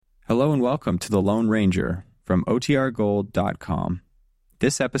Hello and welcome to The Lone Ranger from OTRGold.com.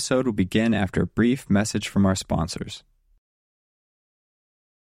 This episode will begin after a brief message from our sponsors.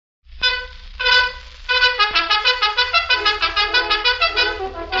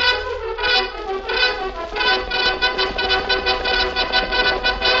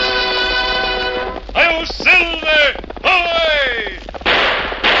 Hi-yo, Silver! Away!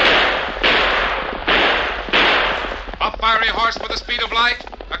 A fiery horse with the speed of light,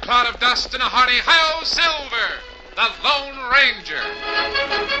 a cloud of dust, and a hearty hi-yo, Silver, the Lone Ranger.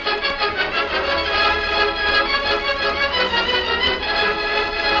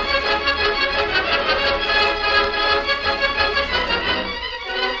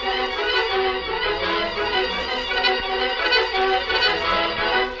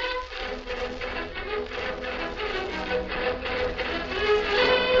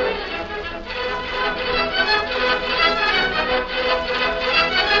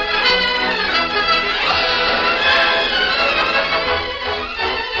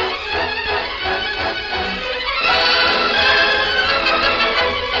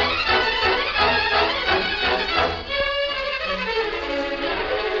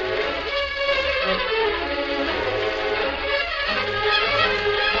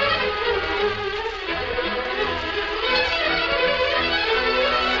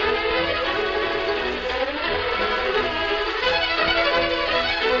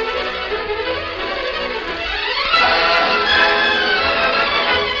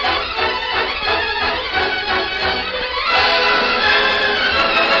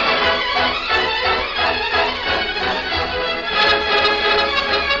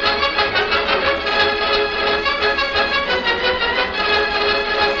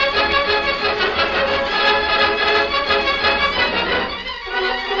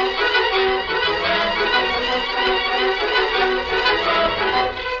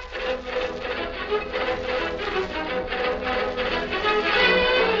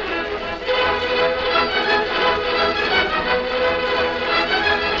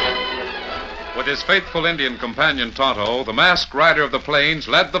 With his faithful Indian companion Tonto, the masked rider of the plains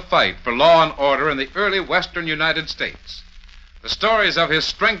led the fight for law and order in the early western United States. The stories of his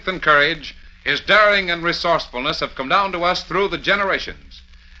strength and courage, his daring and resourcefulness have come down to us through the generations.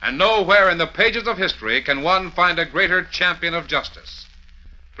 And nowhere in the pages of history can one find a greater champion of justice.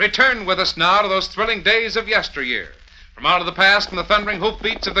 Return with us now to those thrilling days of yesteryear. From out of the past and the thundering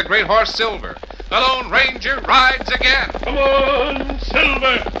hoofbeats of the great horse Silver, the Lone Ranger rides again. Come on,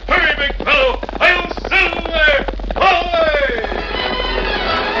 Silver! Hurry, big fellow! I'll Silver! Away!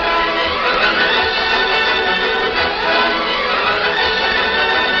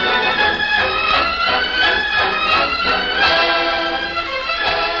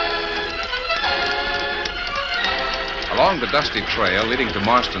 Along the dusty trail leading to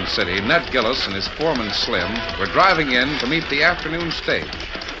Marston City, Ned Gillis and his foreman Slim were driving in to meet the afternoon stage,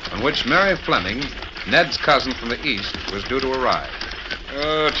 on which Mary Fleming, Ned's cousin from the east, was due to arrive.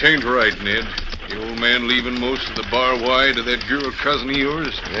 Tain't right, Ned. The old man leaving most of the bar wide to that girl cousin of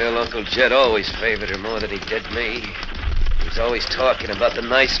yours. Well, Uncle Jed always favored her more than he did me. He was always talking about the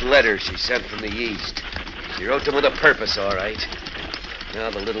nice letters she sent from the east. She wrote them with a purpose, all right. Now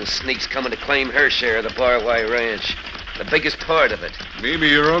the little sneak's coming to claim her share of the Bar Y Ranch. The biggest part of it. Maybe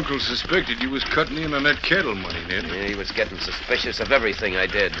your uncle suspected you was cutting in on that cattle money, Ned. Yeah, he was getting suspicious of everything I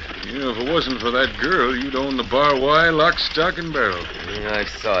did. If it wasn't for that girl, you'd own the Bar Y lock, stock, and barrel. Yeah, I've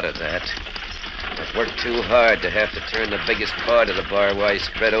thought of that. I've worked too hard to have to turn the biggest part of the Bar Y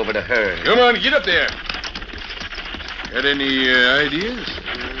spread over to her. Come on, get up there. Got any ideas?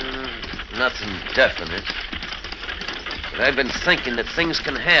 Nothing definite. But I've been thinking that things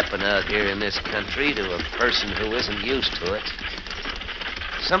can happen out here in this country to a person who isn't used to it.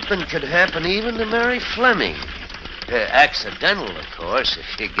 Something could happen even to Mary Fleming. Accidental, of course,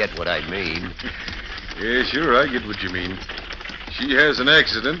 if you get what I mean. Yeah, sure, I get what you mean. She has an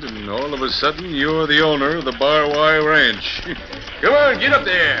accident, and all of a sudden, you're the owner of the Bar Y Ranch. Come on, get up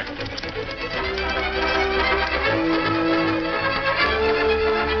there.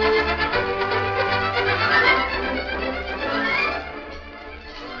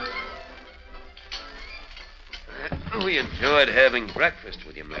 We enjoyed having breakfast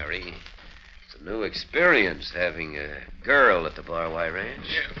with you, Mary. It's a new experience having a girl at the Bar Y Ranch.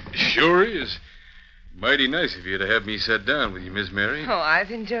 Yeah, sure is. Mighty nice of you to have me sit down with you, Miss Mary. Oh, I've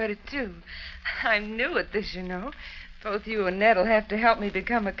enjoyed it, too. I'm new at this, you know. Both you and Ned will have to help me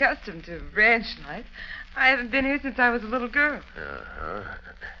become accustomed to ranch life. I haven't been here since I was a little girl. Uh-huh.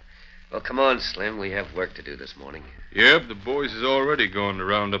 Well, come on, Slim. We have work to do this morning. Yep, the boys is already going to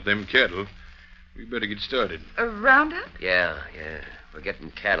round up them cattle. We better get started. A roundup? Yeah. We're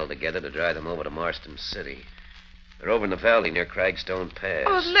getting cattle together to drive them over to Marston City. They're over in the valley near Cragstone Pass.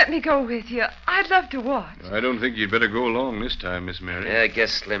 Oh, let me go with you. I'd love to watch. I don't think you'd better go along this time, Miss Mary. Yeah, I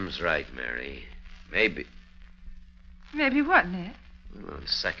guess Slim's right, Mary. Maybe. Maybe what, Ned? Well, on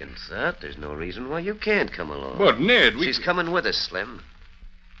second thought, there's no reason why you can't come along. But, Ned, She's coming with us, Slim.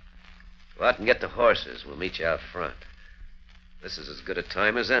 Go out and get the horses. We'll meet you out front. This is as good a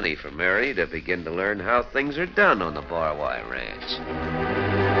time as any for Mary to begin to learn how things are done on the Bar-Y Ranch.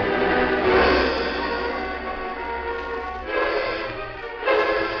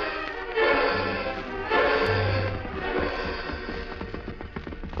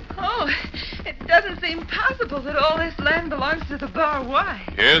 Oh, it doesn't seem possible that all this land belongs to the Bar-Y.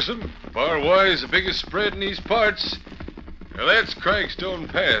 Yes'm. Bar-Y is the biggest spread in these parts. Now, that's Cragstone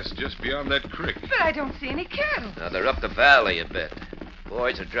Pass, just beyond that creek. But I don't see any cattle. Now, they're up the valley a bit.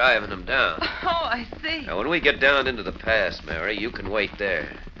 Boys are driving them down. Oh, I see. Now, when we get down into the pass, Mary, you can wait there.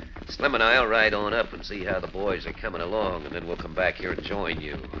 Slim and I'll ride on up and see how the boys are coming along, and then we'll come back here and join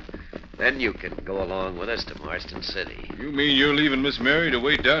you. Then you can go along with us to Marston City. You mean you're leaving Miss Mary to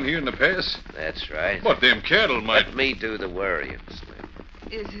wait down here in the pass? That's right. But them cattle might... Let me do the worrying, Slim.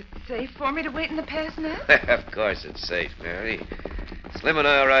 Is it safe for me to wait in the pass now? Of course it's safe, Mary. Slim and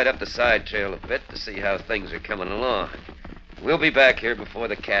I'll ride up the side trail a bit to see how things are coming along. We'll be back here before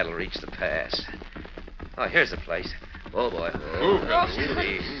the cattle reach the pass. Oh, here's the place. Oh, boy.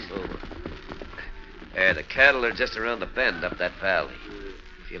 The cattle are just around the bend up that valley.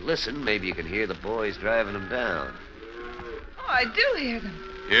 If you listen, maybe you can hear the boys driving them down. Oh, I do hear them.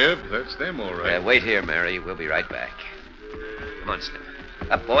 Yep, that's them, all right. Wait here, Mary. We'll be right back. Come on, Slim.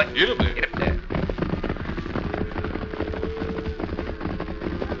 Up, boy. Get up there. Get up there.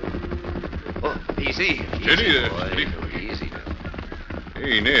 Oh, easy. Steady Easy, there, boy. steady. Easy now.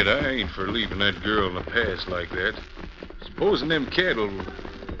 Hey, Ned, I ain't for leaving that girl in the pass like that. Supposing them cattle,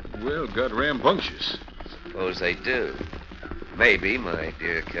 well, got rambunctious. Suppose they do. Maybe my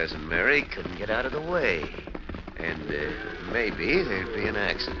dear cousin Mary couldn't get out of the way. And maybe there'd be an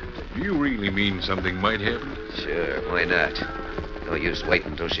accident. Do you really mean something might happen? Sure, why not? No use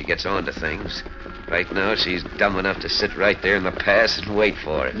waiting until she gets on to things. Right now, she's dumb enough to sit right there in the pass and wait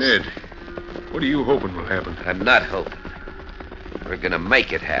for us. Ned, what are you hoping will happen? I'm not hoping. We're going to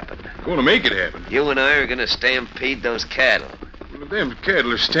make it happen. Going to make it happen? You and I are going to stampede those cattle. Well, if them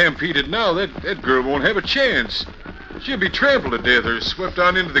cattle are stampeded now, that girl won't have a chance. She'll be trampled to death or swept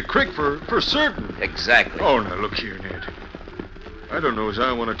on into the creek for certain. Exactly. Oh, now, look here, Ned. I don't know as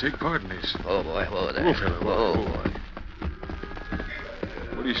I want to take part in this. Oh, boy, whoa there. Whoa, fella, whoa, Whoa, whoa. boy.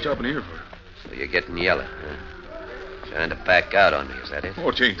 What are you stopping here for? So you're getting yellow, huh? Trying to back out on me, is that it? Oh,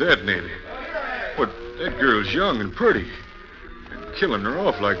 it ain't that, Ned. But that girl's young and pretty. And killing her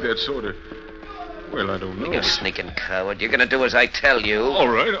off like that sort of... Well, I don't know. You sneaking coward. You're going to do as I tell you. All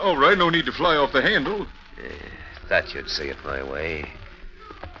right. No need to fly off the handle. Thought you'd see it my way.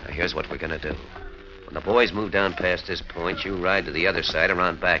 Now, here's what we're going to do. When the boys move down past this point, you ride to the other side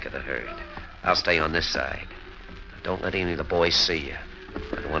around back of the herd. I'll stay on this side. Now, don't let any of the boys see you.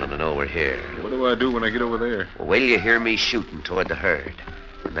 I don't want them to know we're here. What do I do when I get over there? Well, wait till you hear me shooting toward the herd.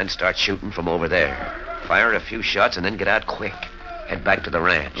 And then start shooting from over there. Fire a few shots and then get out quick. Head back to the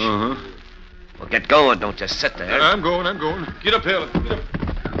ranch. Uh-huh. Well, get going. Don't just sit there. I'm going. Get up, Helen. Get up.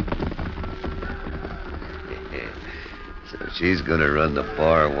 So she's going to run the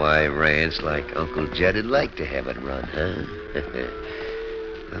Bar-Y Ranch like Uncle Jed'd like to have it run, huh?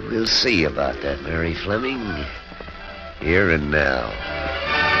 Well, we'll see about that, Mary Fleming. Here and now.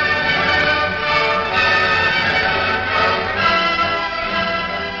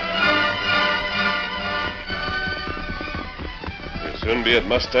 We'll soon be at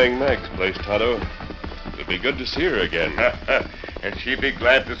Mustang Mag's place, Tonto. It'll be good to see her again. And she be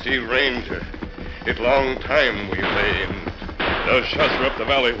glad to see Ranger. It long time we lay in. Those shots are up the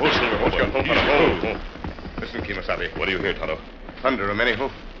valley. Whoa, Silver. Whoa. Listen, Kimasabi. What do you hear, Tonto? Thunder a many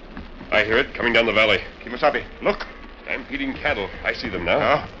hoof. I hear it coming down the valley. Kimasabi, look. Stampeding cattle. I see them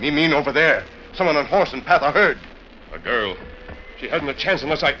now. Me mean over there. Someone on horse and path I heard. A girl. She hasn't a chance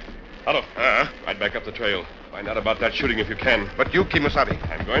unless I... Tonto, ride back up the trail. Find out about that shooting if you can. But you, Kimasabi.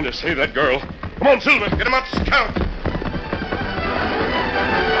 I'm going to save that girl. Come on, Silver. Get him out, scout.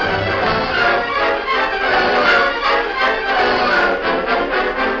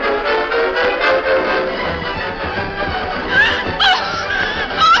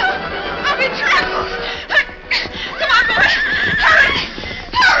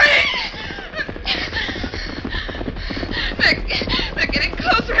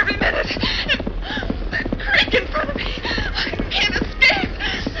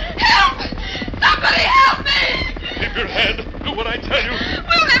 Somebody help me!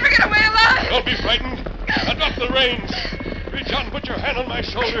 get away alive. Don't be frightened. Now drop the reins. Reach out and put your hand on my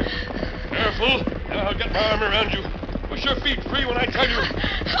shoulder. Careful. Now I'll get my arm around you. Push your feet free when I tell you.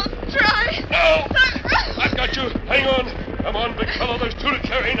 I'll try. No! I've got you. Hang on. Come on, big fellow. There's two to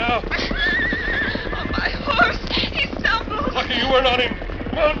carry now. Oh, my horse. He stumbled. Lucky you weren't on him.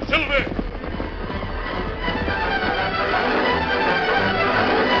 Come on, Silver.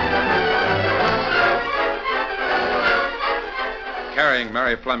 Carrying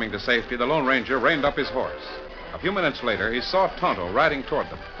Mary Fleming to safety, the Lone Ranger reined up his horse. A few minutes later, he saw Tonto riding toward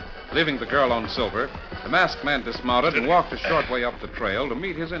them. Leaving the girl on Silver, the masked man dismounted and walked a short way up the trail to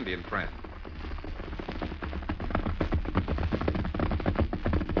meet his Indian friend.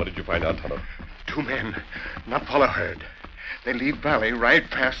 What did you find out, Tonto? 2 men, not follow herd. They leave valley, ride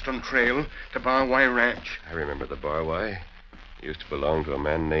past on trail to Bar Y Ranch. I remember the Bar Y. It used to belong to a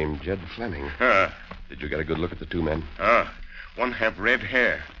man named Jed Fleming. Did you get a good look at the 2 men? One have red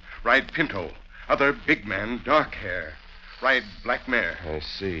hair, ride pinto. Other big man, dark hair, ride black mare. I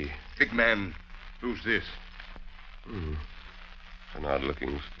see. Big man, who's this? An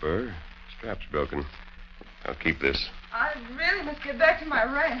odd-looking spur. Strap's broken. I'll keep this. I really must get back to my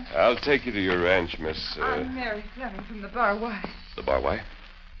ranch. I'll take you to your ranch, Miss... I'm Mary Fleming from the Bar Y. The Bar Y?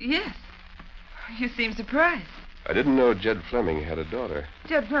 Yes. You seem surprised. I didn't know Jed Fleming had a daughter.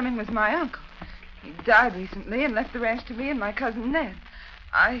 Jed Fleming was my uncle. He died recently and left the ranch to me and my cousin Ned.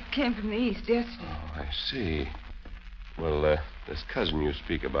 I came from the east yesterday. Oh, I see. Well, this cousin you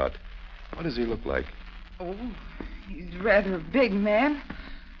speak about, what does he look like? Oh, he's rather a big man.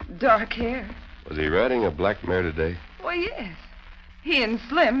 Dark hair. Was he riding a black mare today? Well, yes. He and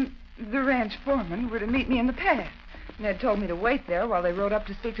Slim, the ranch foreman, were to meet me in the pass. Ned told me to wait there while they rode up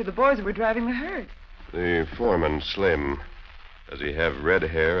to speak to the boys who were driving the herd. The foreman, Slim, does he have red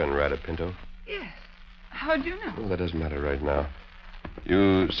hair and ride a pinto? Yes. How'd you know? Well, that doesn't matter right now.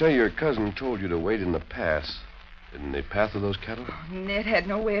 You say your cousin told you to wait in the pass. In the path of those cattle? Ned had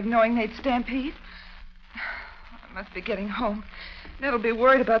no way of knowing they'd stampede. I must be getting home. Ned'll be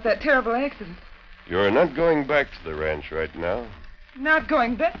worried about that terrible accident. You're not going back to the ranch right now. Not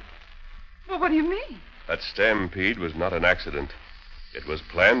going back? Well, what do you mean? That stampede was not an accident. It was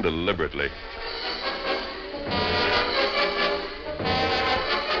planned deliberately.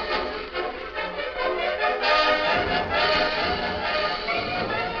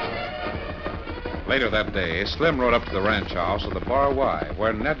 Later that day, Slim rode up to the ranch house of the Bar Y,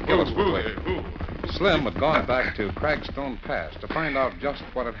 where Ned Gillis was waiting. Slim had gone back to Cragstone Pass to find out just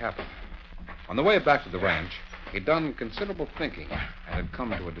what had happened. On the way back to the ranch, he'd done considerable thinking and had come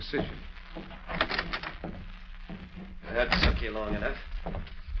to a decision. That took you long enough.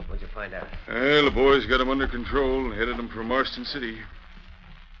 What'd you find out? Well, the boys got him under control and headed him for Marston City.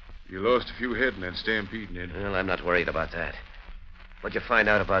 You lost a few head in that stampede, Ned. Well, I'm not worried about that. What'd you find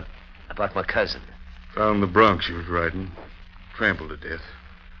out about my cousin? Found the bronc she was riding, trampled to death.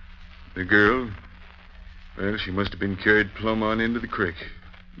 The girl, well, she must have been carried plumb on into the creek.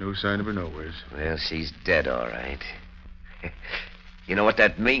 No sign of her nowheres. Well, she's dead, all right. You know what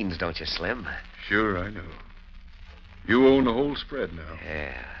that means, don't you, Slim? Sure, I know. You own the whole spread now.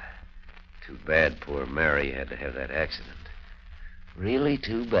 Yeah. Too bad poor Mary had to have that accident. Really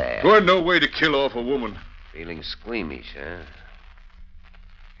too bad. There no way to kill off a woman. Feeling squeamish, huh?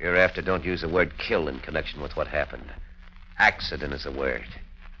 Hereafter, don't use the word kill in connection with what happened. Accident is the word.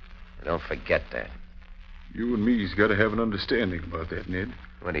 And don't forget that. You and me's got to have an understanding about that, Ned.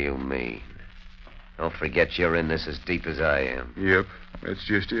 What do you mean? Don't forget you're in this as deep as I am. Yep, that's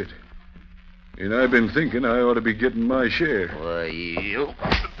just it. And I've been thinking I ought to be getting my share. Why, you...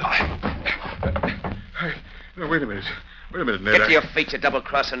 Now, wait a minute. Wait a minute, Ned. Get to your feet, you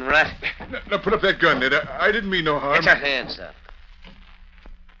double-crossing rat. Now, put up that gun, Ned. I didn't mean no harm. Get your hands up.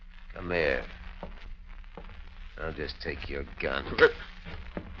 Come here. I'll just take your gun.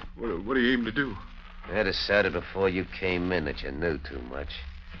 What are you aiming to do? I decided before you came in that you knew too much.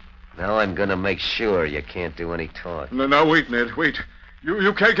 Now I'm going to make sure you can't do any talking. Now, wait, Ned. Wait.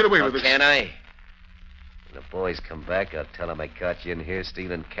 You can't get away with this. Can't I? When the boys come back, I'll tell them I caught you in here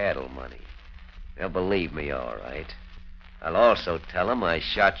stealing cattle money. They'll believe me, all right. I'll also tell them I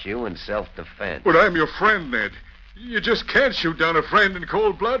shot you in self-defense. But I'm your friend, Ned. You just can't shoot down a friend in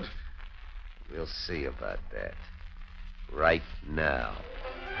cold blood. We'll see about that. Right now.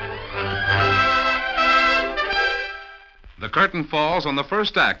 The curtain falls on the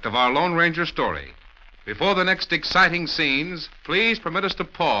first act of our Lone Ranger story. Before the next exciting scenes, please permit us to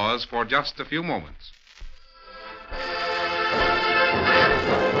pause for just a few moments.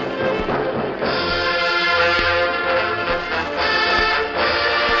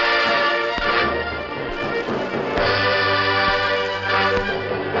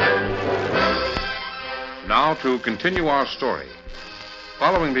 Now, to continue our story.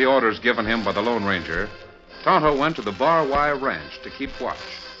 Following the orders given him by the Lone Ranger, Tonto went to the Bar Y Ranch to keep watch.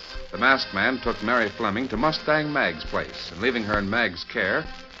 The masked man took Mary Fleming to Mustang Mag's place, and leaving her in Mag's care,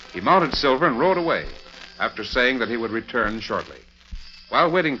 he mounted Silver and rode away, after saying that he would return shortly.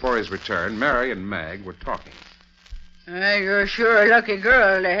 While waiting for his return, Mary and Mag were talking. You're sure a lucky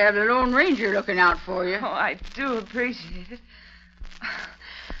girl to have the Lone Ranger looking out for you. Oh, I do appreciate it.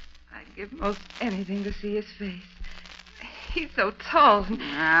 I'd give most anything to see his face. He's so tall.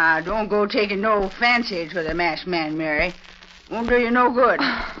 Don't go taking no fancies with a masked man, Mary. Won't do you no good.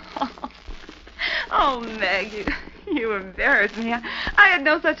 Oh, Meg, you embarrass me. I had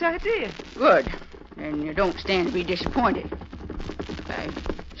no such idea. Good. Then you don't stand to be disappointed.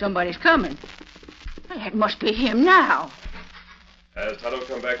 Somebody's coming. That must be him now. Has Tonto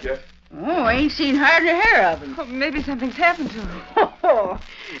come back yet? Oh, I ain't seen hardly a hair of him. Oh, maybe something's happened to him. Oh,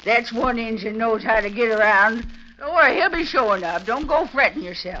 that's one Injun knows how to get around. Don't worry, he'll be showing up. Don't go fretting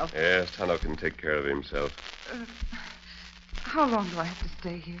yourself. Yes, Tonto can take care of himself. How long do I have to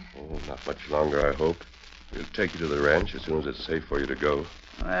stay here? Oh, not much longer, I hope. We'll take you to the ranch as soon as it's safe for you to go.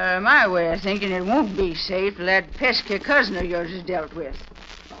 My way of thinking, it won't be safe till that pesky cousin of yours is dealt with.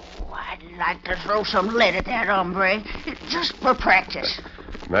 Oh, I'd like to throw some lead at that hombre, just for practice.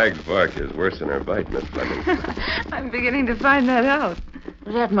 Mag's bark is worse than her bite, Miss Fleming. I'm beginning to find that out.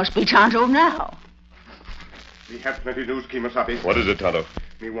 That must be Tonto now. We have plenty news, Kemosabe. What is it, Tonto?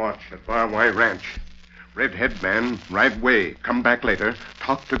 Me watch at Bar Y Ranch. Red-head man, right way. Come back later.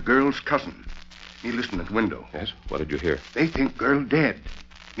 Talk to girl's cousin. Me listen at window. Yes? What did you hear? They think girl dead.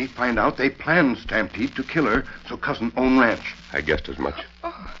 Me find out they plan Stampede to kill her so cousin own ranch. I guessed as much.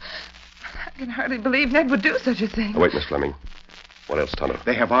 Oh, I can hardly believe Ned would do such a thing. Oh, wait, Miss Fleming. What else, Tonto?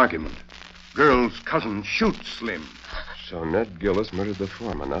 They have argument. Girl's cousin shoots Slim. So Ned Gillis murdered the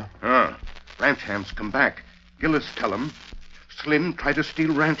foreman, huh? Ranch hands come back. Gillis tell him Slim tried to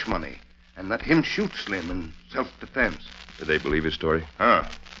steal ranch money and let him shoot Slim in self-defense. Did they believe his story?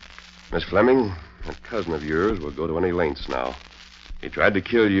 Miss Fleming, that cousin of yours will go to any lengths now. He tried to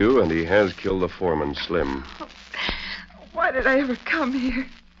kill you, and he has killed the foreman, Slim. Why did I ever come here?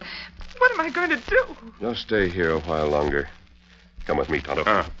 What am I going to do? Just stay here a while longer. Come with me,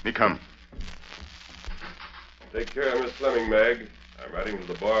 Tonto. Me come. Take care of Miss Fleming, Mag. I'm riding to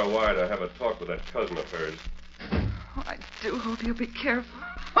the Bar Y to have a talk with that cousin of hers. Oh, I do hope you'll be careful.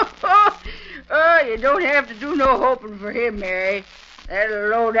 You don't have to do no hoping for him, Mary. That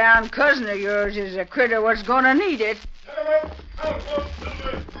low-down cousin of yours is a critter what's gonna need it.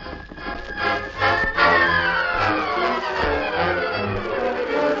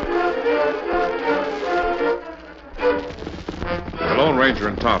 The Lone Ranger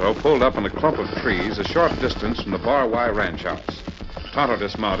and Tonto pulled up in a clump of trees a short distance from the Bar Y Ranch house. Tonto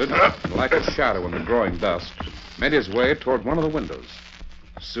dismounted, and like a shadow in the growing dusk, made his way toward one of the windows.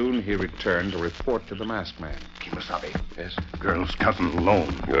 Soon he returned to report to the masked man. Kemosabe. Yes? Girl's cousin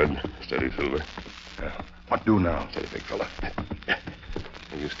alone. Good. Steady, Silver. What do now? Steady, big fella.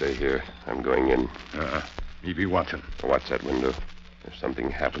 You stay here. I'm going in. Me be watching. Watch that window. If something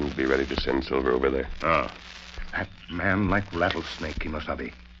happens, be ready to send Silver over there. That man like rattlesnake,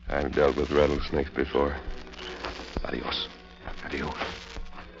 Kemosabe. I've dealt with rattlesnakes before. Adios. Adios.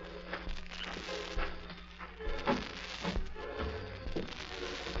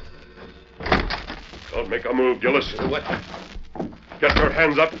 Don't make a move, Gillis. What? Get your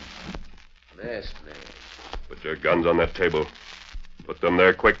hands up. Masked man. Put your guns on that table. Put them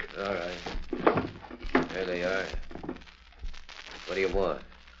there quick. All right. There they are. What do you want?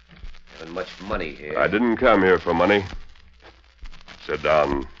 Haven't much money here. I didn't come here for money. Sit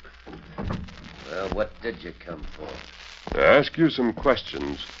down. Well, what did you come for? To ask you some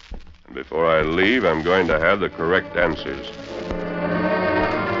questions. And before I leave, I'm going to have the correct answers.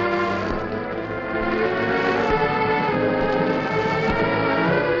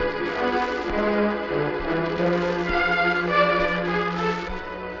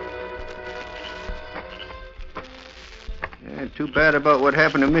 Too bad about what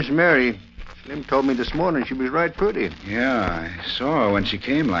happened to Miss Mary. Slim told me this morning she was right pretty. Yeah, I saw her when she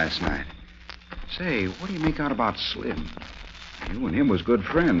came last night. Say, what do you make out about Slim? You and him was good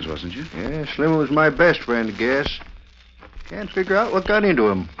friends, wasn't you? Yeah, Slim was my best friend, I guess. Can't figure out what got into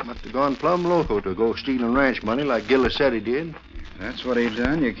him. Must have gone plumb loco to go stealing ranch money like Gillis said he did. If that's what he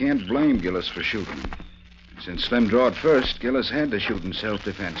done, you can't blame Gillis for shooting him. Since Slim drawed first, Gillis had to shoot in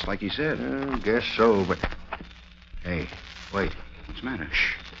self-defense, like he said. I guess so, but... Hey, wait. What's the matter?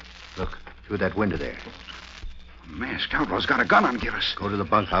 Shh. Look, through that window there. A masked outlaw's got a gun on Gillis. Go to the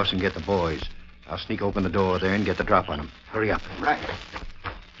bunkhouse and get the boys. I'll sneak open the door there and get the drop on them. Hurry up. Right.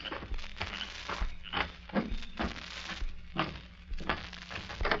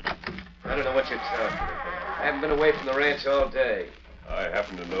 I don't know what you're talking about. I haven't been away from the ranch all day. I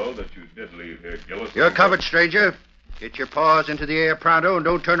happen to know that you did leave here, Gillis. You're covered, stranger. Get your paws into the air pronto and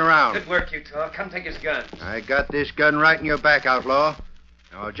don't turn around. Good work, Utah. Come take his gun. I got this gun right in your back, outlaw.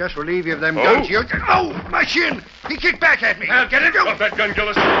 Now, I'll just relieve you of them guns. Oh, my shin! He kicked back at me. Now, get him. Drop that gun,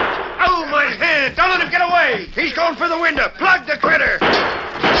 Gillis. Oh, my hand! Don't let him get away! He's going for the window. Plug the critter!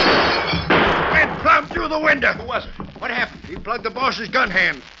 Went plumb through the window. Who was it? What happened? He plugged the boss's gun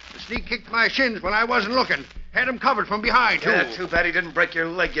hand. The sneak kicked my shins when I wasn't looking. Had him covered from behind, too. Yeah, too bad he didn't break your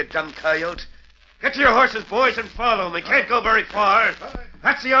leg, you dumb coyote. Get to your horses, boys, and follow him. He can't go very far.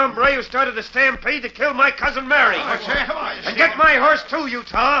 That's the hombre who started the stampede to kill my cousin Mary. And get my horse, too,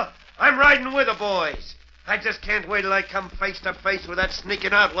 Utah. I'm riding with the boys. I just can't wait till I come face to face with that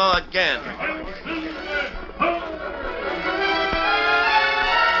sneaking outlaw again.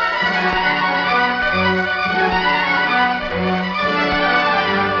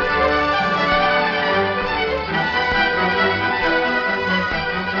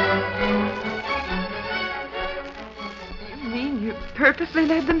 Purposely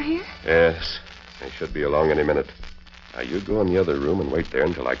led them here? Yes. They should be along any minute. Now, you go in the other room and wait there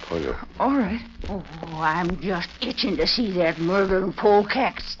until I call you. All right. Oh, I'm just itching to see that murdering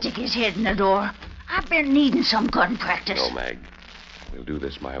polecat stick his head in the door. I've been needing some gun practice. No, Mag. We'll do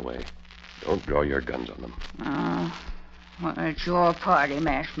this my way. Don't draw your guns on them. Well, it's your party,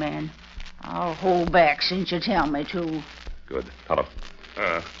 masked man. I'll hold back since you tell me to. Good. Tonto.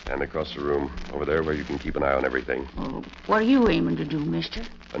 Stand across the room, over there where you can keep an eye on everything. Well, what are you aiming to do, mister?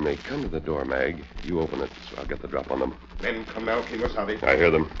 When they come to the door, Mag, you open it so I'll get the drop on them. Men come now, Kimasabi. I hear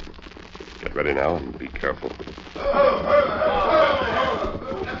them. Get ready now and be careful. Open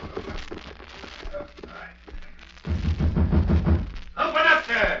up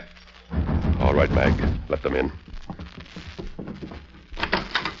there! All right, Mag. Let them in.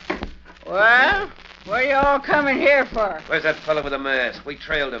 Well, what are you all coming here for? Where's that fellow with the mask? We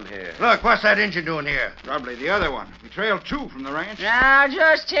trailed him here. Look, what's that engine doing here? Probably the other one. We trailed two from the ranch. Now,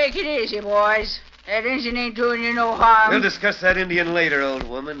 just take it easy, boys. That engine ain't doing you no harm. We'll discuss that Indian later, old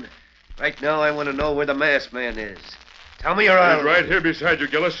woman. Right now, I want to know where the masked man is. Tell me your He's eye. right here beside you,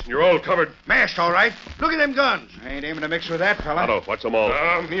 Gillis. You're all covered. Masked, all right. Look at them guns. I ain't aiming to mix with that fella. Tonto, watch them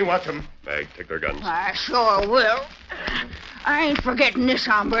all. Me watch him. Mag, take their guns. I sure will. I ain't forgetting this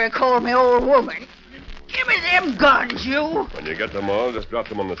hombre called me old woman. Give me them guns, you. When you get them all, just drop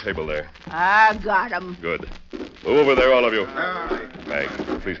them on the table there. I got 'em. Good. Move over there, all of you. All right. Mag,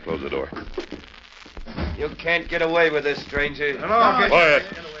 please close the door. You can't get away with this, stranger. Quiet.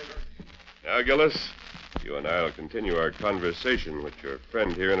 Now, Gillis, you and I will continue our conversation, which your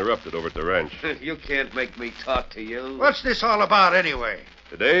friend here interrupted over at the ranch. You can't make me talk to you. What's this all about, anyway?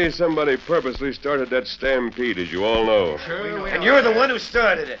 Today, somebody purposely started that stampede, as you all know. And you're the one who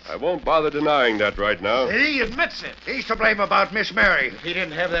started it. I won't bother denying that right now. He admits it. He's to blame about Miss Mary. If he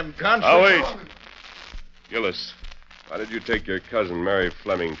didn't have them guns... Now, wait. Gillis, why did you take your cousin Mary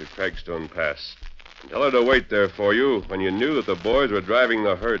Fleming to Cragstone Pass? And tell her to wait there for you when you knew that the boys were driving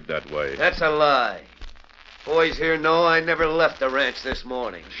the herd that way. That's a lie. Boys here know I never left the ranch this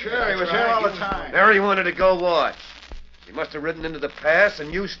morning. Sure, he was here all the time. Mary wanted to go watch. She must have ridden into the pass,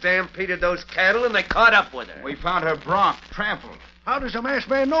 and you stampeded those cattle, and they caught up with her. We found her bronc trampled. How does the masked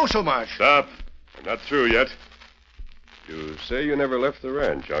man know so much? Stop. I'm not through yet. You say you never left the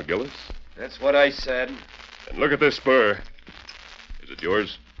ranch, huh, Gillis? That's what I said. And look at this spur. Is it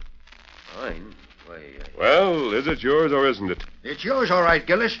yours? Mine? Well, is it yours or isn't it? It's yours, all right,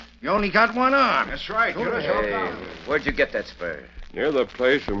 Gillis. You only got one arm. That's right. Hey, where'd you get that spur? Near the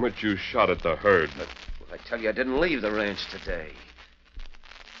place from which you shot at the herd. I tell you, I didn't leave the ranch today.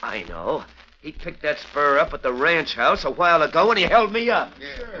 I know. He picked that spur up at the ranch house a while ago, and he held me up.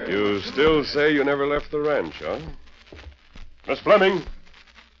 Yeah. You still say you never left the ranch, huh? Miss Fleming.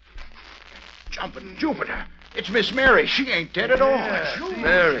 Jumping Jupiter. It's Miss Mary. She ain't dead at all.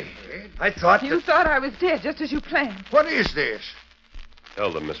 Mary. I thought You thought I was dead, just as you planned. What is this?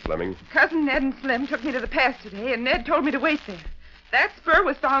 Tell them, Miss Fleming. Cousin Ned and Slim took me to the pass today, and Ned told me to wait there. That spur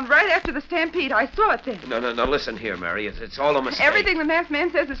was found right after the stampede. I saw it then. No, listen here, Mary. It's all a mistake. Everything the masked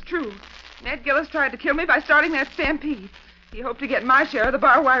man says is true. Ned Gillis tried to kill me by starting that stampede. He hoped to get my share of the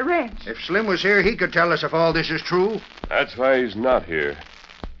Bar Y Ranch. If Slim was here, he could tell us if all this is true. That's why he's not here.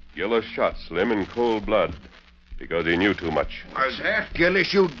 Gillis shot Slim in cold blood because he knew too much.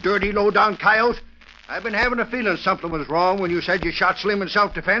 Gillis, you dirty, low-down coyote. I've been having a feeling something was wrong when you said you shot Slim in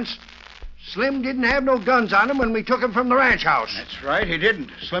self-defense. Slim didn't have no guns on him when we took him from the ranch house. That's right, he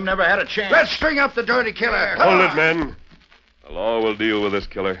didn't. Slim never had a chance. Let's string up the dirty killer. Hold it, men. The The law will deal with this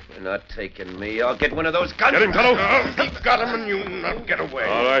killer. You're not taking me. I'll get one of those guns. Get him, Tonto. He got him, and you not get away.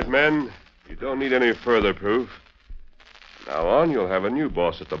 All right, men. You don't need any further proof. From now on, you'll have a new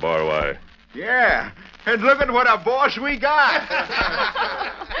boss at the bar wire. Yeah, and look at what a boss we got.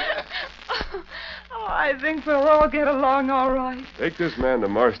 Oh, I think we'll all get along all right. Take this man to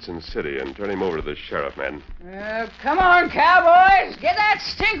Marston City and turn him over to the sheriff, men. Come on, cowboys. Get that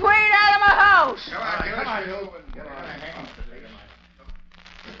stinkweed out of my house.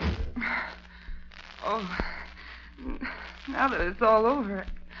 Oh, now that it's all over,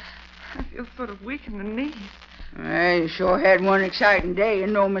 I feel sort of weak in the knees. You sure had one exciting day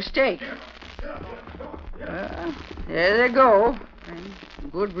and no mistake. There they go. And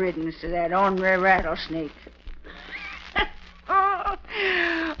good riddance to that ornery rattlesnake. Oh,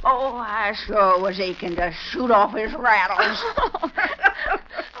 I sure was aching to shoot off his rattles.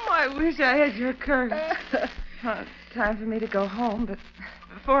 Oh, I wish I had your courage. Well, it's time for me to go home, but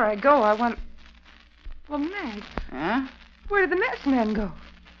before I go, I want... Well, Mag. Huh? Where did the mess man go?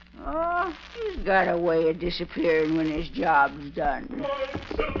 Oh, he's got a way of disappearing when his job's done.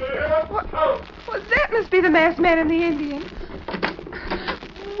 What? Well, that must be the masked man and the Indian.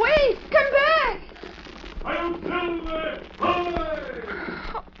 Wait, come back.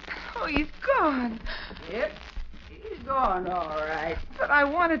 Oh, he's gone. Yep, he's gone all right. But I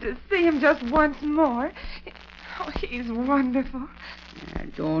wanted to see him just once more. Oh, he's wonderful. Now,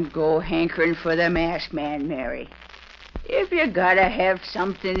 don't go hankering for the masked man, Mary. If you gotta have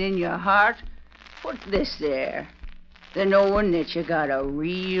something in your heart, put this there. The knowing that you got a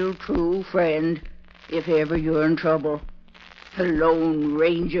real true friend if ever you're in trouble. The Lone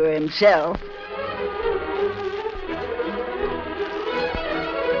Ranger himself.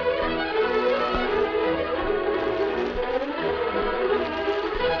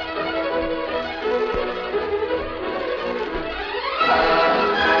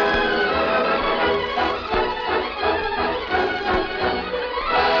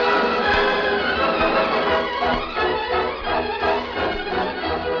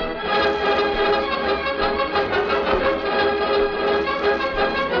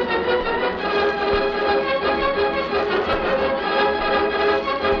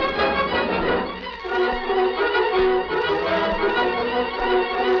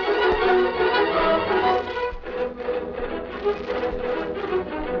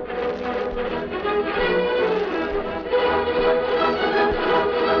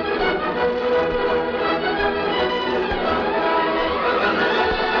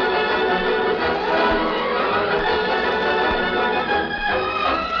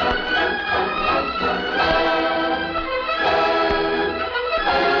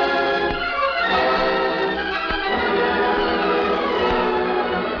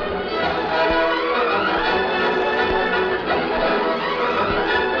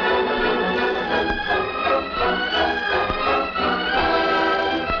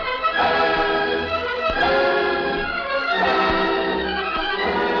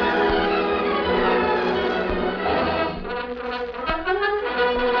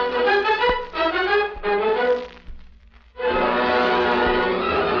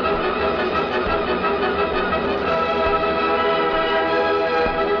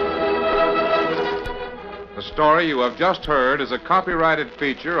 The story you have just heard is a copyrighted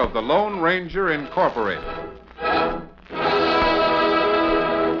feature of the Lone Ranger Incorporated.